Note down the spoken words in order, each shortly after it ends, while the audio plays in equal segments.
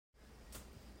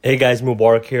Hey guys,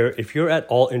 Mubarak here. If you're at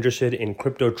all interested in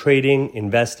crypto trading,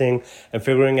 investing, and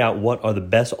figuring out what are the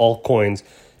best altcoins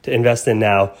to invest in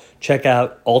now, check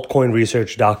out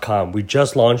altcoinresearch.com. We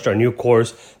just launched our new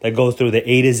course that goes through the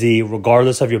A to Z,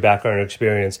 regardless of your background or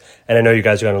experience. And I know you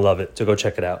guys are going to love it, so go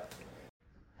check it out.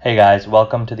 Hey guys,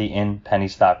 welcome to the In Penny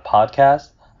Stock podcast.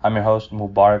 I'm your host,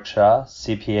 Mubarak Shah,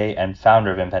 CPA and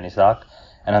founder of In Penny Stock.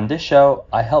 And on this show,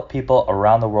 I help people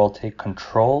around the world take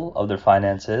control of their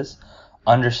finances,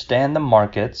 understand the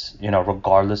markets,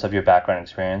 regardless of your background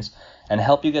experience, and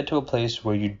help you get to a place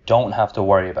where you don't have to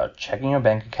worry about checking your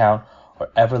bank account or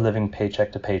ever living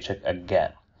paycheck to paycheck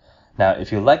again. Now,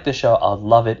 if you like the show, I'd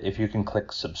love it if you can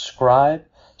click subscribe,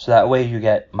 so that way you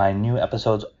get my new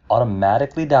episodes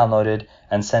automatically downloaded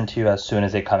and sent to you as soon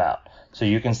as they come out, so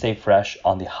you can stay fresh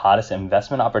on the hottest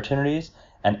investment opportunities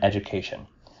and education.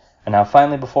 And now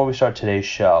finally, before we start today's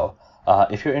show,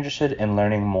 if you're interested in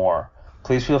learning more,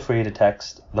 please feel free to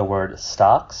text the word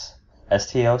stocks,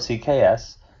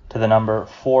 STOCKS, to the number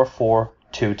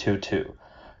 44222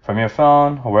 from your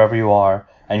phone or wherever you are,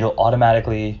 and you'll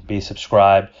automatically be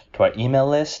subscribed to our email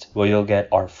list, where you'll get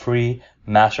our free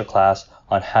masterclass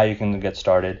on how you can get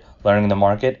started learning the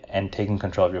market and taking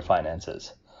control of your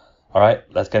finances. All right,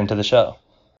 let's get into the show.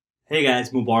 Hey guys,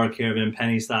 Mubarak here of In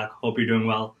Penny Stock. Hope you're doing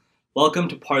well. Welcome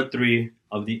to part 3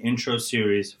 of the intro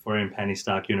series for In Penny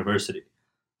Stock University.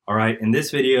 All right, in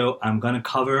this video, I'm going to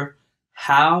cover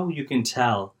how you can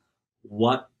tell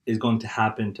what is going to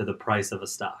happen to the price of a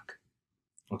stock.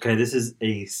 Okay, this is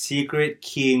a secret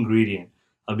key ingredient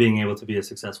of being able to be a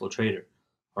successful trader.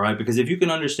 All right, because if you can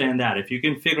understand that, if you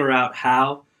can figure out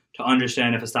how to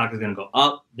understand if a stock is going to go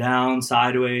up, down,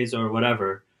 sideways, or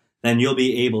whatever, then you'll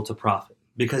be able to profit.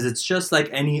 Because it's just like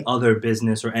any other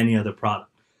business or any other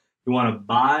product. You want to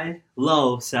buy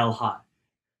low, sell high.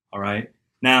 All right.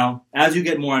 Now, as you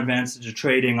get more advanced into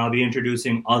trading, I'll be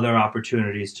introducing other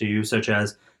opportunities to you, such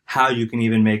as how you can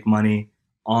even make money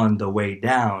on the way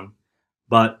down.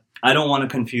 But I don't want to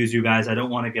confuse you guys. I don't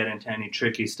want to get into any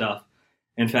tricky stuff.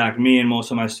 In fact, me and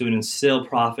most of my students still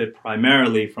profit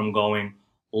primarily from going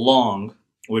long,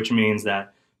 which means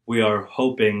that we are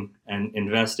hoping and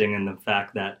investing in the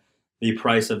fact that the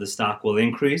price of the stock will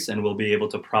increase and we'll be able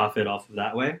to profit off of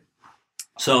that way.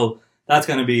 So that's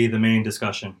going to be the main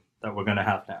discussion that we're going to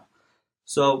have now.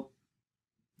 So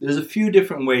there's a few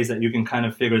different ways that you can kind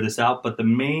of figure this out, but the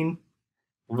main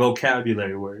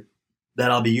vocabulary word that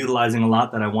I'll be utilizing a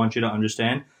lot that I want you to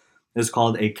understand is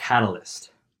called a catalyst.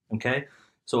 Okay?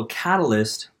 So a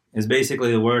catalyst is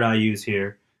basically the word I use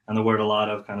here, and the word a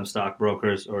lot of kind of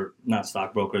stockbrokers, or not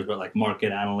stockbrokers, but like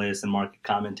market analysts and market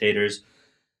commentators,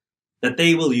 that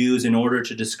they will use in order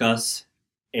to discuss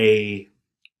a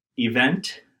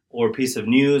event or piece of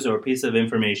news or piece of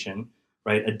information,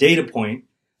 right? A data point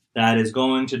that is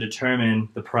going to determine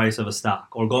the price of a stock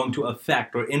or going to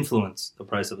affect or influence the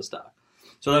price of a stock.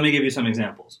 So let me give you some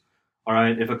examples. All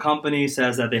right, if a company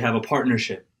says that they have a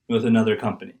partnership with another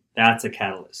company, that's a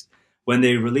catalyst. When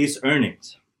they release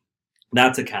earnings,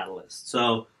 that's a catalyst.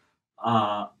 So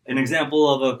an example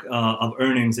of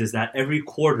earnings is that every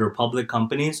quarter public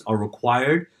companies are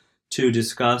required to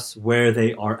discuss where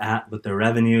they are at with their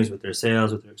revenues, with their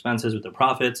sales, with their expenses, with their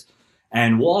profits.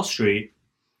 And Wall Street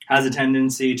has a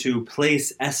tendency to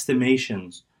place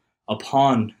estimations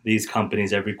upon these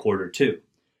companies every quarter too.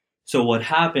 So what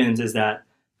happens is that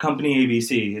company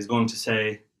ABC is going to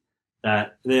say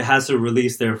that it has to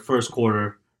release their first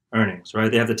quarter earnings,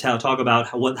 right? They have to talk about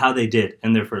how they did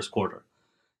in their first quarter.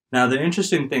 Now, the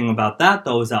interesting thing about that,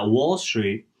 though, is that Wall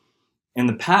Street in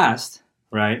the past,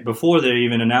 right, before they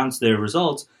even announced their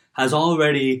results, has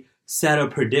already set a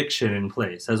prediction in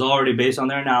place, has already, based on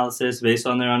their analysis, based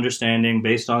on their understanding,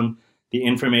 based on the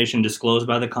information disclosed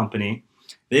by the company,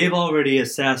 they've already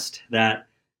assessed that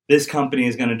this company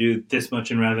is going to do this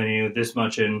much in revenue, this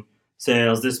much in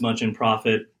sales, this much in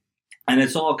profit, and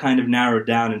it's all kind of narrowed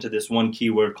down into this one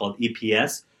keyword called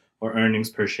EPS, or earnings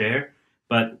per share.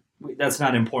 But that's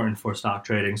not important for stock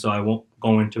trading, so I won't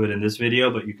go into it in this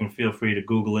video, but you can feel free to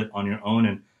Google it on your own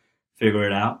and figure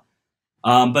it out.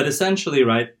 But essentially,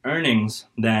 right, earnings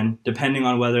then, depending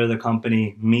on whether the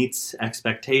company meets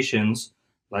expectations,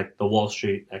 like the Wall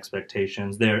Street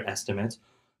expectations, their estimates,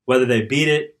 whether they beat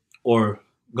it or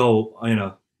go,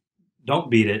 don't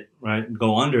beat it, right,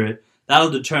 go under it, that'll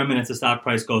determine if the stock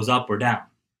price goes up or down.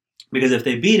 Because if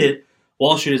they beat it,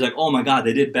 Wall Street is like, oh my God,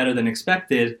 they did better than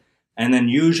expected. And then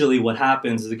usually what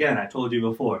happens is, again, I told you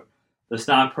before, the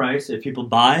stock price, if people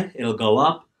buy, it'll go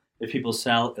up. If people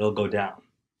sell, it'll go down.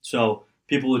 So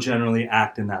people will generally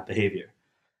act in that behavior.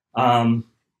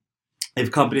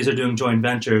 If companies are doing joint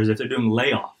ventures, if they're doing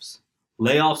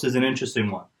layoffs is an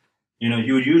interesting one.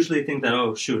 You would usually think that,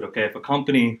 oh, shoot, okay, if a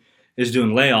company is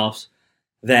doing layoffs,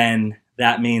 then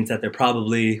that means that they're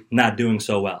probably not doing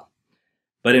so well.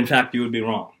 But in fact, you would be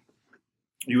wrong.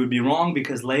 You would be wrong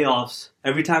because layoffs,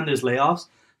 every time there's layoffs,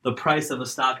 the price of a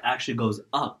stock actually goes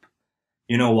up.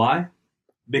 You know why?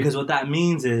 Because what that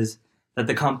means is that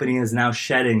the company is now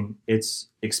shedding its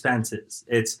expenses.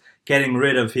 It's getting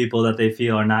rid of people that they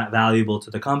feel are not valuable to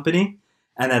the company,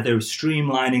 and that they're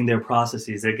streamlining their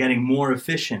processes. They're getting more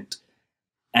efficient.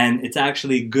 And it's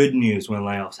actually good news when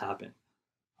layoffs happen.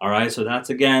 All right, so that's,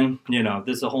 again,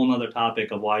 this is a whole nother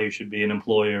topic of why you should be an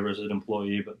employer versus an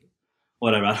employee, but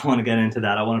whatever, I don't want to get into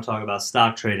that. I want to talk about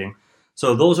stock trading.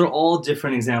 So those are all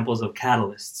different examples of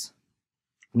catalysts.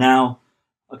 Now,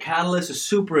 a catalyst is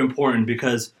super important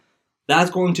because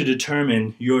that's going to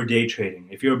determine your day trading.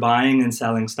 If you're buying and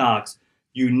selling stocks,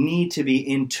 you need to be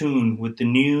in tune with the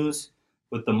news,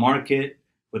 with the market,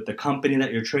 with the company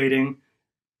that you're trading,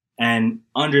 and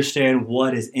understand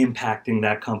what is impacting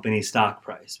that company's stock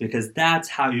price, because that's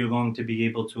how you're going to be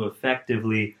able to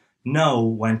effectively know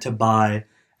when to buy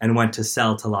and when to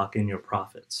sell to lock in your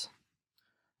profits.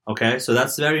 Okay, so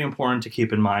that's very important to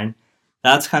keep in mind.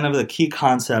 That's kind of the key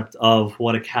concept of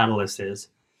what a catalyst is.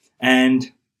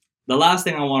 And the last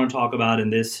thing I want to talk about in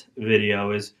this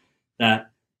video is that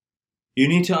you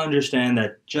need to understand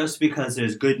that just because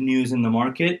there's good news in the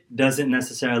market doesn't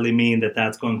necessarily mean that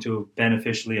that's going to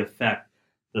beneficially affect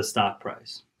the stock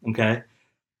price. Okay?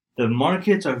 The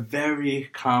markets are very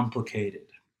complicated,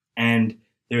 and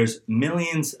there's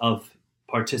millions of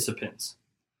participants.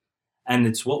 And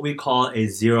it's what we call a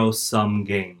zero-sum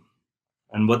game.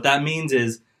 And what that means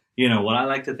is, what I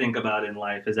like to think about in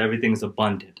life is everything's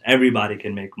abundant. Everybody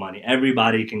can make money.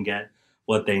 Everybody can get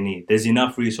what they need. There's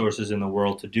enough resources in the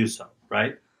world to do so,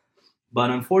 right?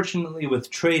 But unfortunately with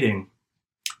trading,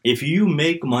 if you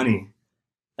make money,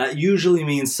 that usually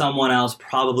means someone else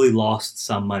probably lost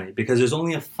some money, because there's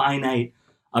only a finite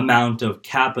amount of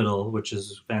capital, which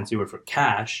is a fancy word for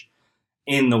cash,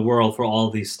 in the world for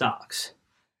all these stocks.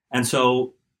 And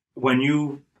so when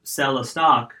you sell a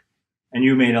stock and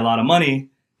you made a lot of money,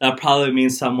 that probably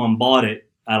means someone bought it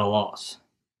at a loss,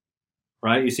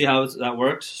 right? You see how that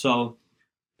works? So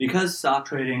because stock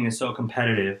trading is so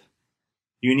competitive,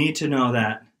 you need to know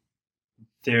that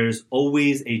there's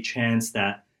always a chance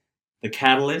that the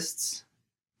catalysts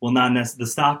will not the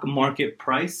stock market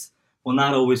price will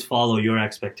not always follow your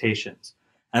expectations.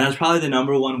 And that's probably the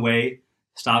number one way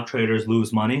stock traders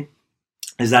lose money,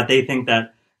 is that they think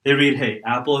that they read, hey,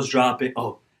 Apple is dropping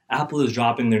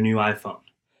their new iPhone.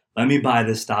 Let me buy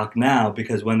this stock now,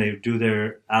 because when they do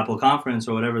their Apple conference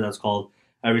or whatever that's called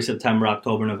every September,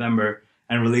 October, November,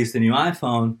 and release the new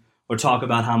iPhone or talk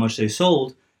about how much they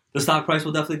sold, the stock price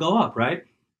will definitely go up, right?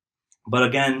 But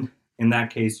again, in that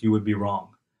case, you would be wrong,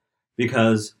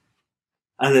 because,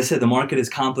 as I said, the market is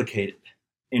complicated.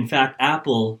 In fact,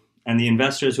 Apple and the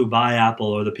investors who buy Apple,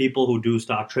 or the people who do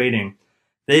stock trading,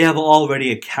 they have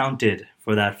already accounted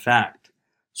for that fact.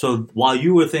 So while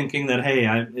you were thinking that, hey,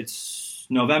 it's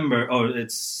November or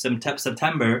it's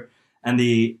September and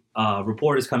the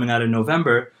report is coming out in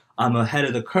November, I'm ahead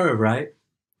of the curve, right?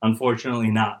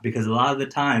 Unfortunately not, because a lot of the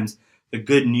times the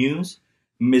good news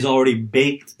is already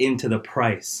baked into the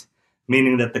price,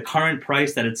 meaning that the current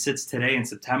price that it sits today in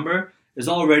September is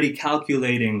already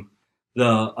calculating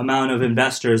the amount of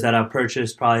investors that have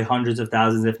purchased probably hundreds of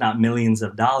thousands, if not millions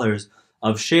of dollars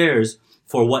of shares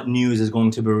for what news is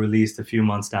going to be released a few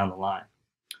months down the line.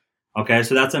 Okay,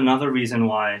 so that's another reason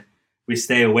why we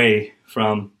stay away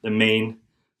from the main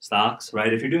stocks,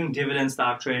 right? If you're doing dividend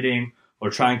stock trading or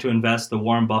trying to invest the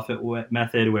Warren Buffett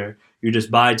method, where you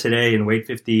just buy today and wait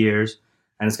 50 years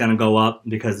and it's going to go up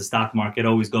because the stock market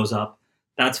always goes up,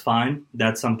 that's fine.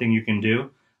 That's something you can do.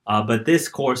 But this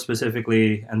course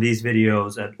specifically, and these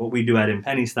videos at what we do at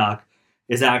Penny Stock,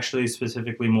 is actually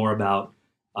specifically more about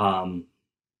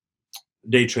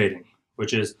day trading,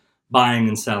 which is buying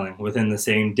and selling within the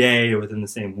same day or within the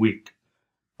same week.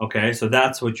 Okay, so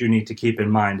that's what you need to keep in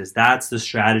mind, is that's the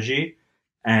strategy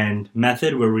and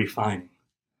method we're refining.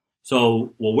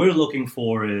 So what we're looking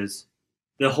for is,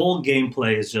 the whole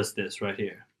gameplay is just this right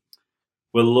here.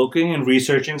 We're looking and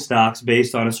researching stocks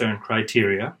based on a certain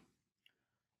criteria.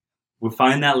 We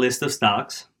find that list of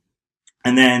stocks,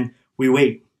 and then we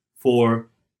wait for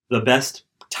the best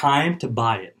time to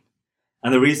buy it.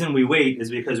 And the reason we wait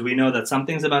is because we know that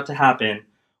something's about to happen,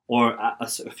 or a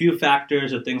few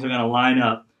factors or things are going to line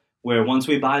up where once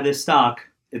we buy this stock,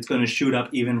 it's going to shoot up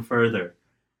even further.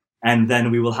 And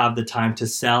then we will have the time to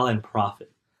sell and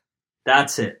profit.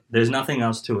 That's it. There's nothing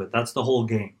else to it. That's the whole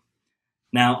game.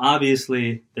 Now,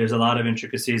 obviously, there's a lot of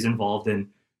intricacies involved in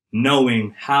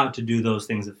knowing how to do those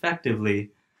things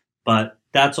effectively. But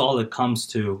that's all it comes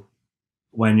to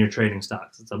when you're trading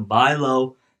stocks. It's a buy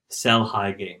low, sell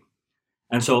high game.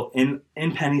 And so in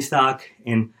penny stock,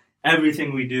 in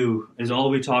everything we do, is all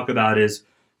we talk about is,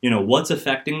 what's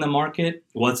affecting the market,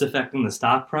 what's affecting the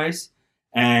stock price,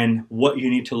 and what you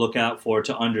need to look out for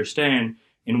to understand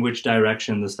in which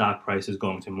direction the stock price is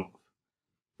going to move.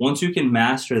 Once you can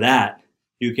master that,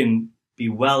 you can be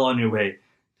well on your way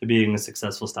to being a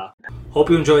successful stocker. Hope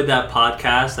you enjoyed that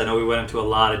podcast. I know we went into a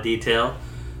lot of detail,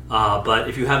 but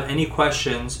if you have any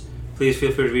questions, please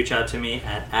feel free to reach out to me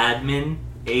at admin,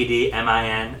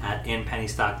 ADMIN, at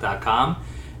inpennystock.com.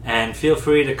 And feel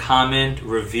free to comment,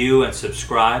 review, and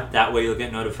subscribe. That way you'll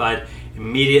get notified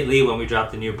immediately when we drop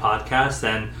the new podcast.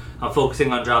 And I'm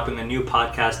focusing on dropping a new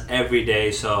podcast every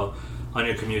day. So on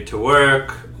your commute to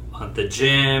work, at the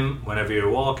gym, whenever you're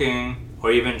walking,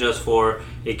 or even just for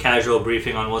a casual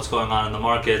briefing on what's going on in the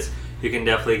markets, you can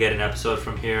definitely get an episode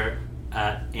from here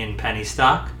in Penny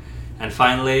Stock. And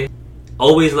finally,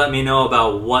 always let me know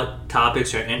about what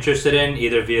topics you're interested in,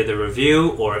 either via the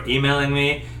review or emailing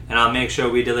me, and I'll make sure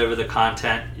we deliver the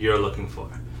content you're looking for.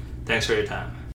 Thanks for your time.